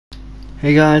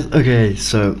Hey guys, okay,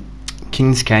 so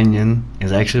Kings Canyon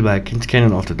is actually by Kings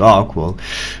Canyon After Dark, well,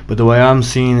 but the way I'm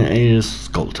seeing it is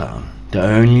Skull Town. The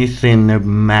only thing that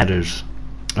matters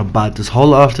about this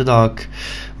whole After Dark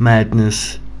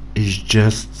madness is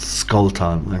just Skull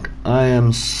Town. Like, I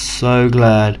am so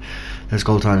glad that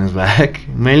Skull Town is back,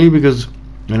 mainly because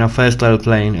when I first started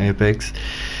playing Apex,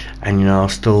 and I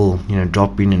was still,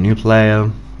 drop being a new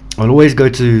player, I'd always go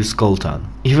to Skull Town.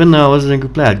 Even though I wasn't a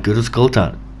good player, I'd go to Skull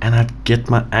Town and I'd get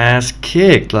my ass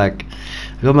kicked. Like,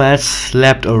 I got my ass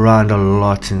slapped around a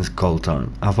lot in Skull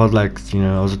Town. I felt like,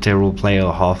 I was a terrible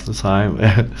player half the time.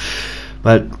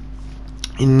 But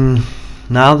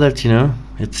now that,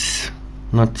 it's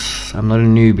not, I'm not a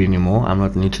newbie anymore. I'm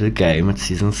not new to the game. It's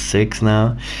season 6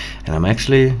 now, and I'm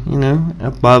actually,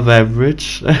 above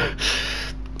average.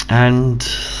 And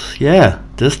yeah,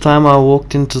 this time I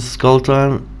walked into Skull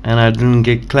Town and I didn't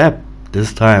get clapped.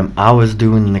 This time I was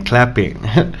doing the clapping.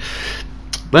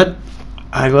 But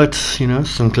I got,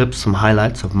 some clips, some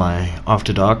highlights of my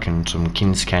After Dark and some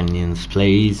Kings Canyons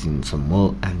plays and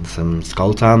some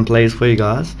Skull Town plays for you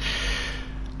guys.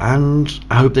 And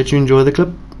I hope that you enjoy the clip,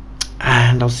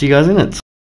 and I'll see you guys in it.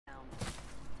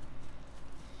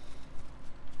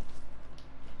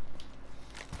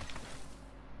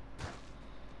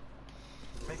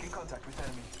 Making contact with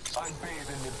enemy. I'm bathed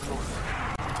in the blood.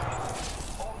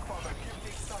 All father, give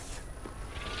me sight.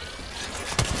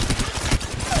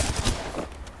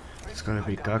 It's gonna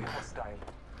be Guk.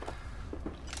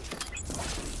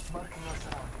 Marking our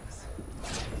surroundings.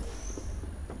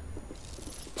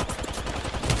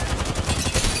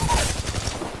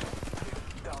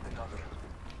 Down another.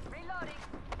 Reloading.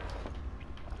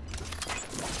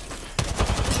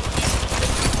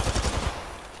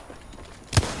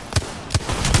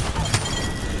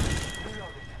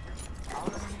 Our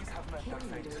enemies have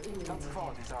met their fate. That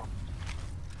fraud is out.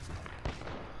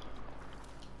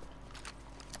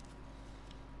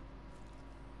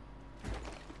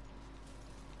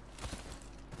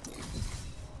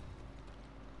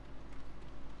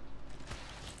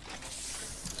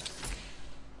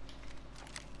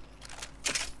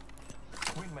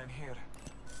 Wingman here.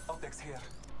 Optics here.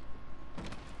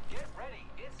 Get ready,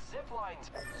 it's ziplines.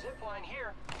 Zipline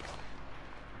here.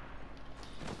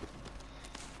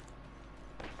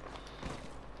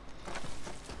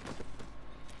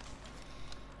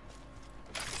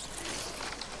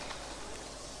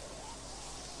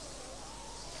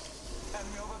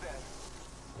 Enemy over there.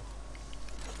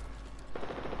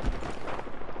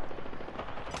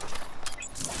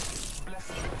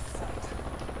 Blessed with sight.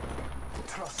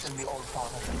 Trust in the All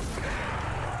Father.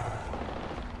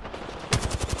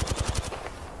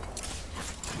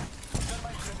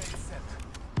 Thermite grenade set.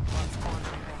 Transport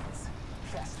remains.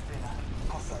 Fast villa.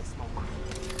 Hostile smoke.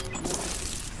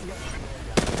 Scanning the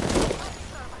area.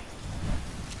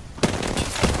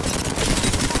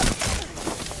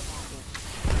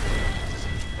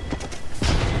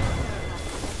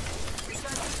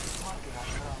 Marking our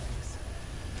surroundings.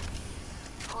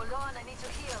 Hold on, I need to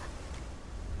heal.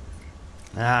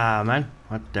 Ah man,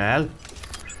 what the hell?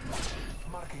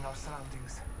 Marking our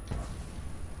surroundings.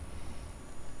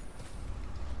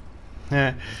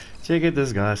 Yeah, check it,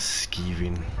 this guy's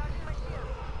skeeving.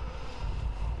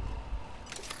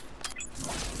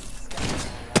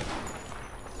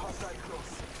 Hostile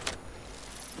close.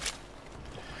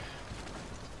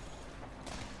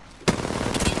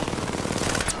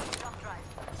 Jump drive.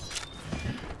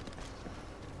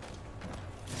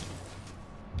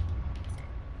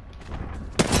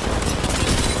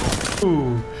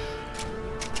 Ooh.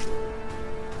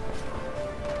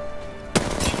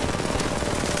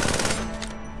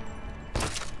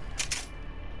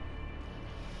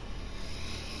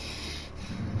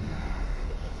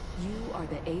 You are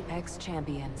the Apex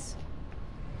champions.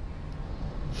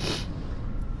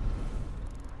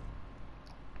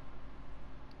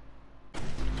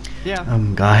 Yeah.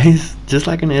 Guys, just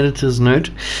like an editor's note,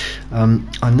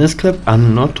 on this clip,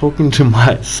 I'm not talking to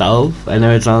myself. I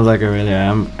know it sounds like I really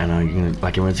am, and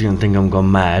everyone's gonna think I'm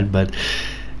gone mad, but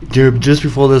just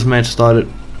before this match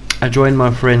started, I joined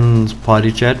my friend's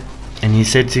party chat, and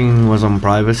his setting was on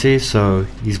privacy, so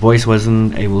his voice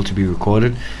wasn't able to be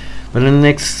recorded. But in the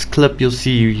next clip, you'll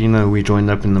see, we joined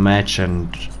up in the match,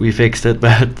 and we fixed it,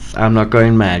 but I'm not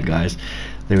going mad, guys.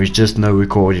 There is just no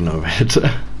recording of it.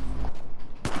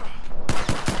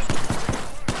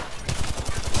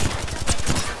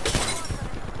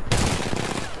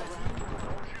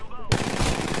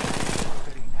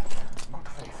 Good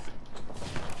faith.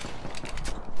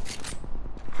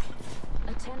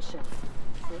 Attention.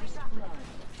 First blood.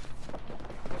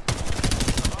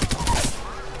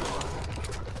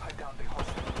 Hide down the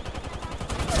hostile.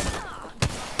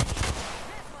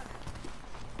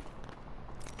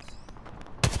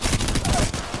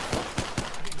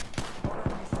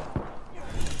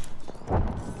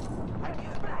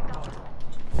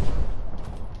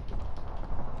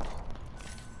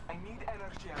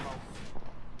 ammo.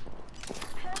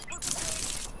 Help would be great.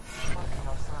 Marking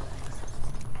our surroundings.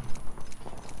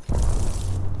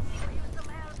 Could use some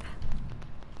help.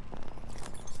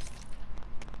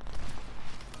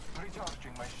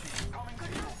 Recharging my shield. Coming to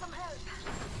Could you. use some help.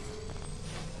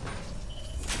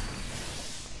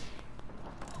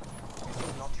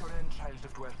 Not your end, child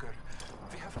of Dwelker.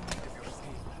 We have need of your skill.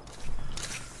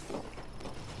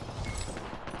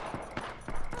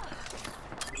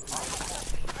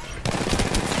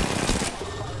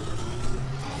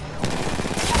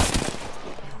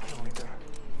 Kilometer.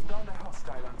 Down the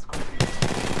hostile on Scorpion.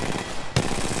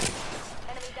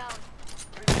 Enemy down.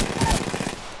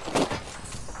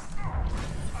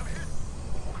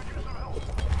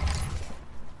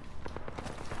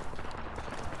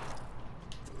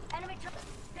 Enemy truck.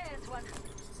 There's one.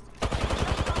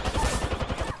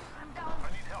 I'm down.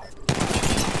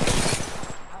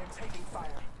 I'm taking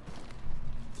fire.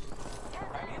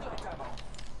 I need light ammo.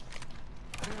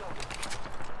 Reloading.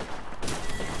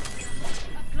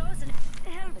 Up close and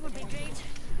help would be great.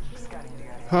 Scanning the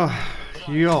area. Oh,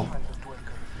 yo. Child of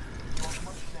Dwelker. Not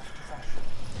much left to fashion.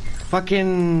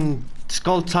 Fucking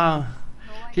Skull Town.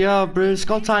 Yeah, bro,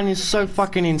 Skull Town is so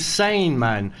fucking insane,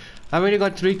 man. I already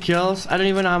got 3 kills. I don't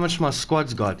even know how much my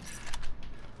squad's got.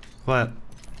 What?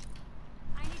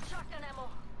 I need shotgun ammo.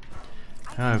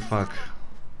 Oh, fuck.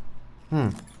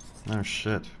 Oh,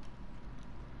 shit.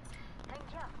 Thank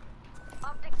you.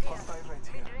 Optics here. Hostile right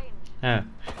here. Mid-range. Yeah.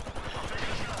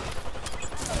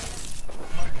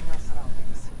 Marking our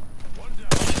surroundings. Reloading.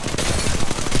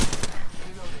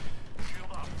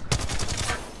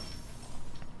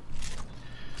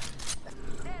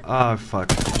 Oh,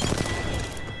 fuck. Fight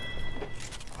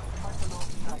alone,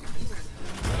 die quick.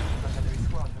 But every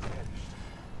squad has perished.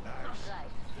 Right.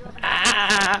 You have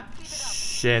Ah,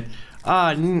 shit.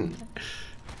 Ah,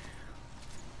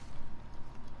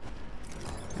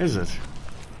 is it?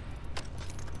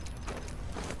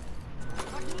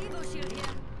 got the Evo shield here.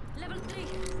 Level 3.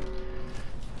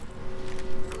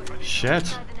 Shit.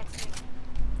 Try the next ring.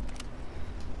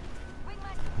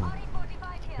 Wingman,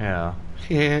 RE-45 here. Yeah.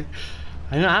 Yeah.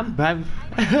 I know,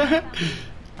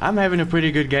 I'm having a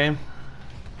pretty good game.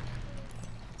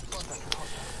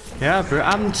 Yeah, bro.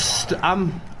 I'm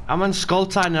on Skull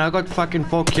Town and I got fucking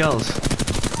 4 kills.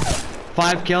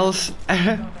 5 kills.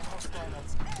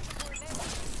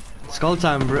 Skull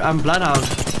Town, bro. I'm Bloodhound.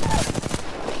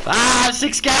 Ah,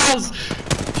 6 kills.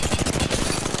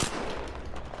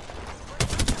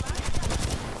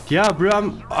 Yeah,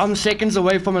 bro. I'm seconds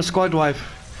away from a squad wipe.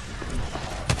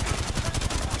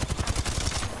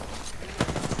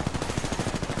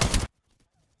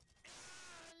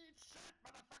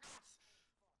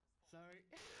 Sorry.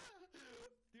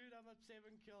 Dude, I'm at 7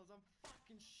 kills. I'm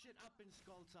fucking shit up in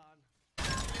Skull Town.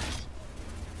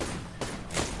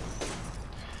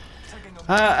 Taking a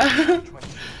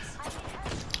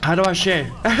How do I share?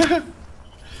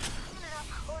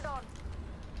 Hold on.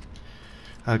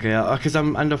 Okay, because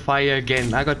I'm under fire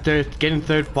again. I got getting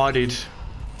third partied.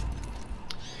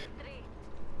 3.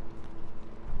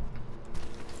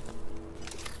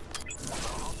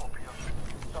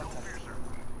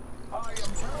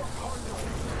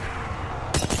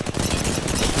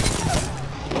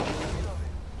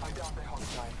 I downed the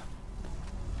hostile.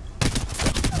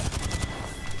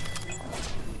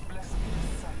 Bless me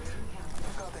with sight.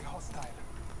 Took out a hostile.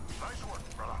 Nice work,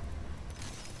 brother.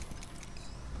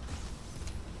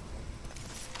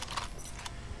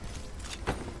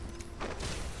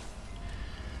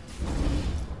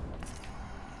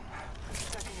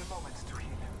 Taking a moment to heal.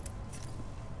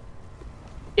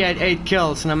 He had 8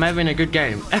 kills and I'm having a good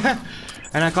game.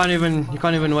 And you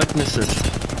can't even witness it.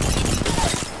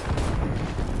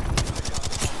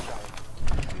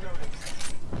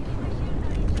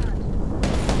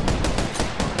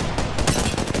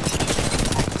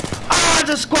 Ah,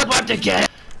 the squad wiped again!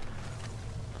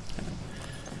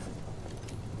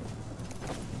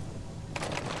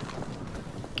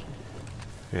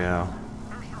 Yeah.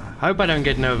 Hope I don't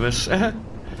get nervous.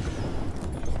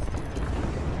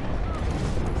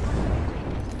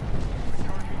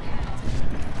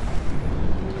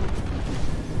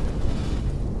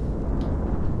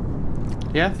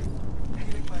 Yeah?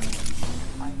 Healing my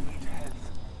I need health.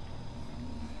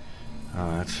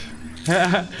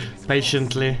 Alright.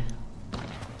 Patiently.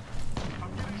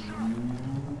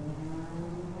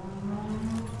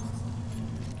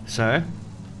 So? I'm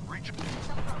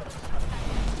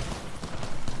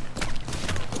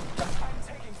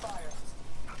taking fire.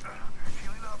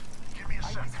 Healing up. Give me a I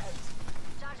sec. need health.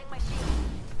 Charging my shield.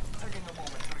 Taking a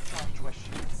moment to recharge my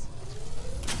shields.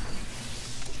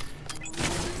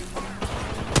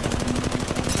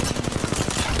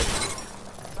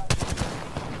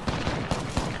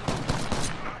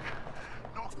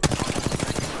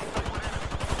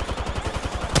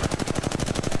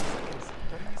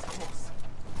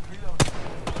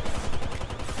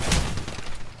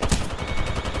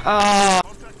 Ah!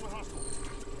 Contact with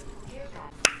hostile.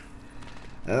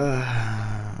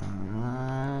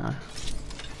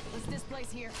 What's this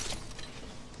place here?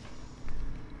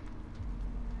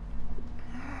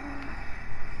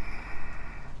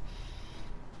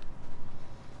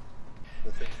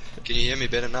 Can you hear me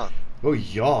better now? Oh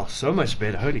yeah, so much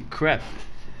better. Holy crap.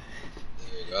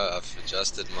 There you go. I've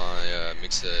adjusted my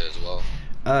mixer as well.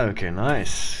 Oh, okay,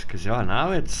 nice. Cause yeah,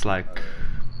 now it's like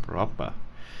proper.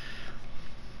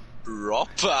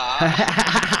 Proper.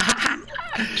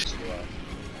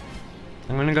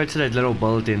 I'm gonna go to that little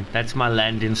building. That's my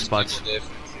landing spot. People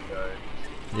definitely go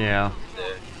Yeah.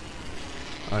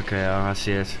 there. Okay, I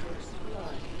see it.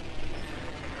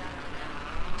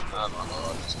 Oh my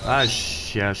god. This Ah,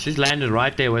 guy's- yeah, she's landed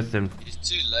right there with them. He's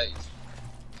too late.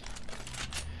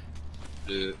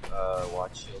 Blue,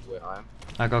 white shield where I am.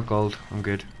 I got gold. I'm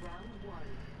good.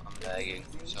 I'm lagging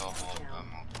so hard. Oh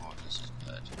my god, this is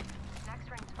bad.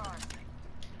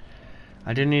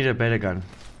 I do need a better gun.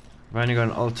 I've only got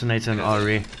an alternator and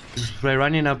RE. We're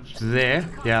running up there.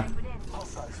 Yeah.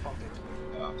 Hostiles spotted.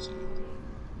 Yeah, I'm sick.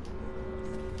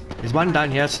 There's one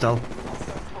down here still.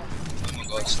 Oh my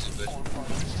god, stupid.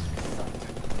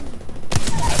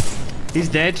 He's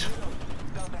dead.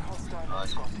 Down the hostile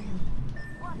Nice.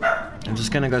 spotted. I'm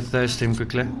just gonna go thirst him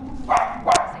quickly. Go,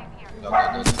 go,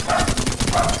 go.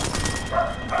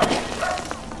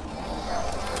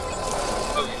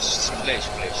 Oh, it's flash.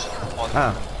 On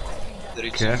Ah, the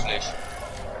reach okay. flash.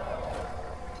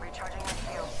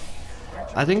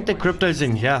 I think the crypto's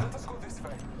in here. Let's go this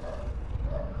way.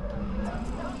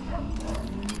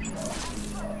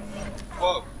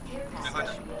 Whoa! Behind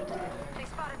us.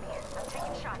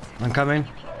 I'm coming.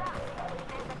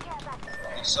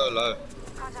 He's so low.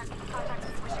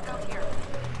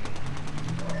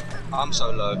 I'm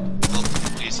so low. Help,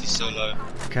 please, he's so low.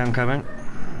 Okay, I'm coming.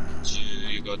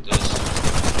 You got this.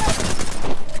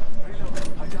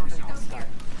 I downed a hostile.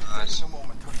 Nice. Taking a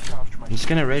moment to recharge my I'm just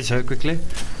gonna raise her quickly.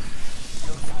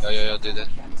 Yeah, do that.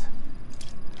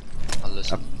 I'll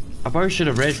listen. I probably should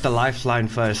have raised the lifeline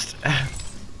first.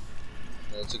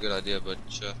 That's a good idea, but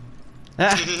sure.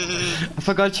 I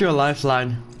forgot your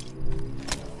lifeline.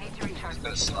 He's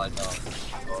gonna slide down.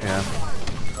 Yeah.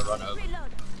 Gonna run over.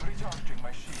 Reload. recharging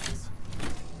my shields.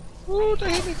 Ooh, they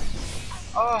hit me.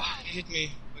 Oh, he hit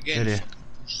me again. Did he?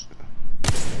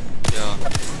 Yeah.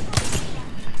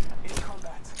 In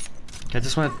combat. Okay, I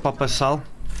just want to pop a cell.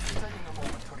 Taking a moment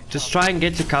to recharge. Just try and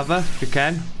get to cover if you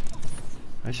can.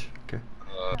 Nice. Okay.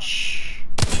 Shh.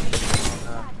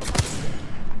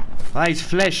 Ah, he's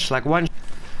flesh, like one.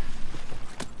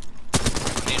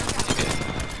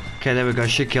 Okay, there we go.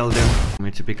 She killed him. I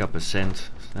need to pick up a scent.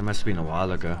 That must have been a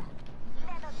while ago.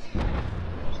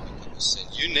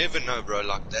 You never know, bro.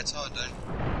 Like, that's how I don't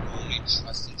normally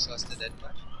trust it that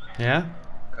much. Yeah?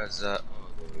 Because, oh,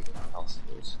 there we go. Health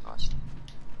scores. Nice.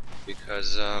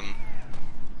 Because, what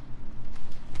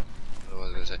was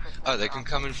I gonna say? Oh, they can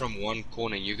come in from one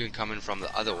corner, you can come in from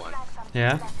the other one.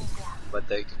 Yeah? But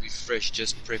they could be fresh,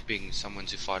 just prepping someone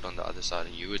to fight on the other side,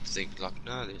 and you would think, like,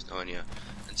 no, there's no one here.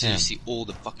 Until Yeah. you see all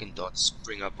the fucking dots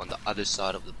spring up on the other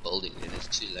side of the building, and it's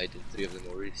too late, and 3 of them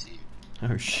already see you.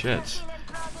 Oh shit.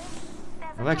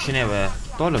 I've actually never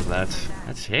thought of that.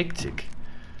 That's hectic.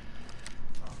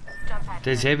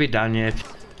 There's heavy down here.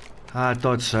 Ah, I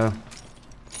thought so.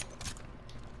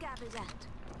 Gather that.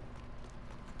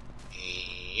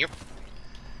 Yep.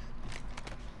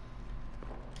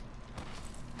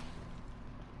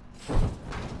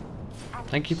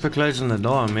 Thank you for closing the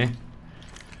door on me.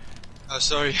 Oh,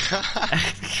 sorry.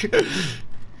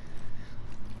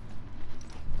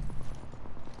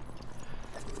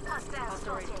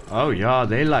 Oh yeah,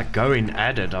 they like going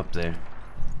at it up there.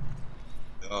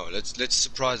 Oh, let's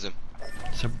surprise them.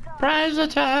 Surprise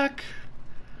attack!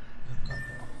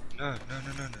 No.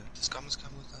 This guy must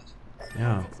come with us.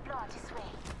 Yeah.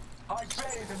 I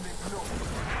bathe in the blood.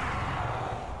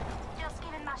 Just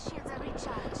giving my shields a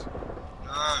recharge.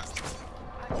 No.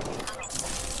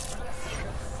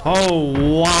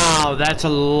 Oh wow, that's a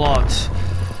lot.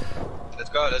 Let's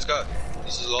go.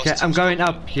 This is the last. Okay, I'm going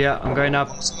up. Yeah, I'm going up.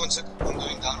 One second. I'm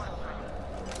going down.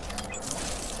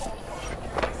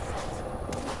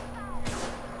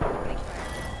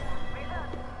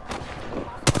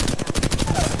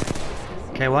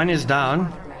 Okay, one is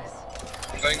down.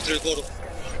 I'm going through the portal.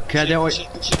 Okay, there Push it.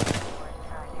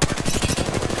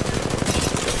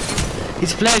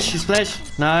 He's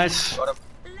flash. Nice. Got him.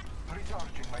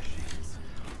 Recharging my shields.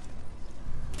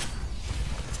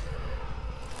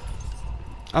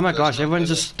 Oh my gosh, everyone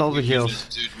just stole the heals.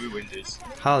 Dude, we win this.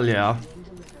 Hell yeah.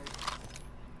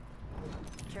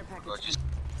 God, just...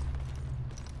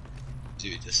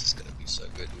 Dude, this is gonna be so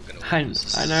good. We're gonna I- win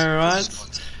this. I know, right?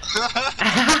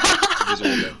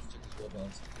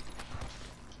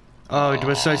 Oh, it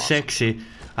was so sexy.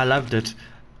 I loved it.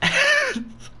 Do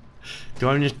you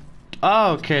want to?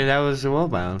 Oh, okay, that was a wall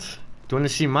bounce. Do you want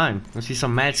to see mine? Want to see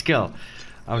some mad skill?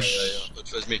 Oh, Yeah.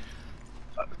 It was me.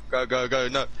 Go,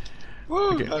 no.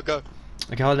 Woo, Okay. go.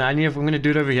 Okay, hold on. I'm gonna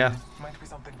do it over here. Might be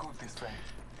something good this way.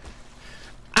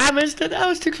 I missed it. I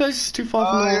was too close, too far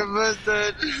Oh, from you missed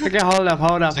it. the. Okay, hold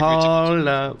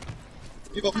up.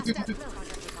 People.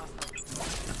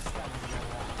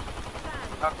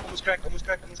 Almost cracked.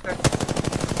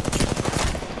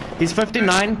 He's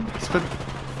 59. He's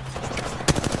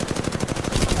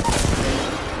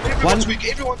Everyone's weak.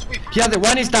 yeah, the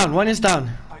one is down.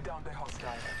 I downed the hostile.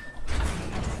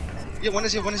 Yeah, one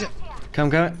is here. Come.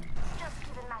 Just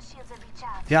giving my shields a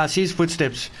recharge. Yeah, I see his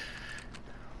footsteps.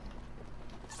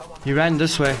 He ran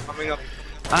this way. Coming up.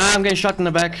 I'm getting shot in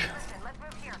the back. Let's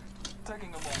move here. Taking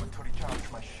a moment to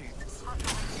recharge my shields.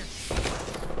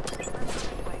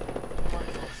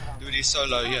 Dude, he's so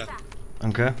low here.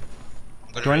 Okay. I'm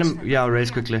Do gonna you want raise. him? Yeah, I'll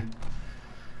raise quickly.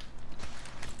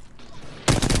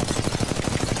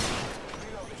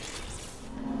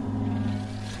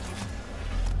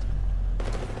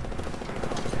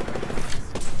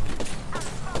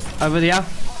 Over there.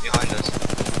 Behind us.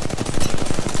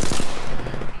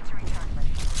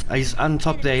 He's on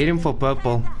top there. Hit him for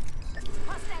purple.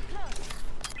 What's that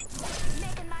close?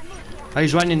 Making my move here. Oh,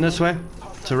 he's running this way.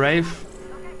 To Rave.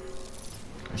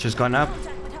 She's gone up.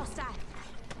 Contact with hostile.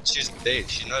 She's there.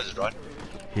 She knows it, right?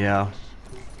 Yeah.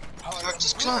 Climb,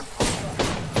 just climb.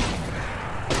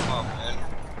 Oh man.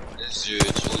 It's you.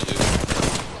 It's all you.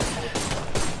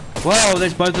 Whoa,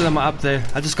 there's both of them up there.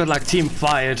 I just got like team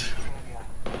fired.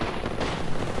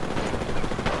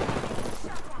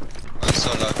 I'm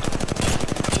so low.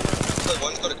 So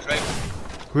one's got a crate.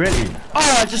 Really?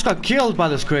 Oh, I just got killed by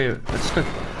this crate. I just got...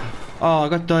 Oh, I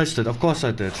got toasted. Of course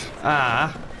I did.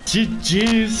 Ah.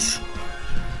 GG's.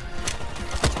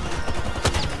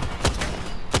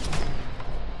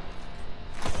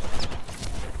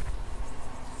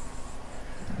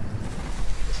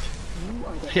 You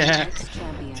are the Yeah. Apex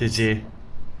Champions. GG.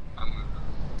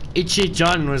 Itchy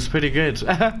John was pretty good.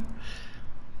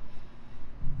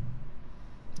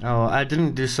 Oh, I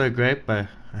didn't do so great, but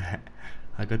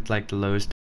I got like the lowest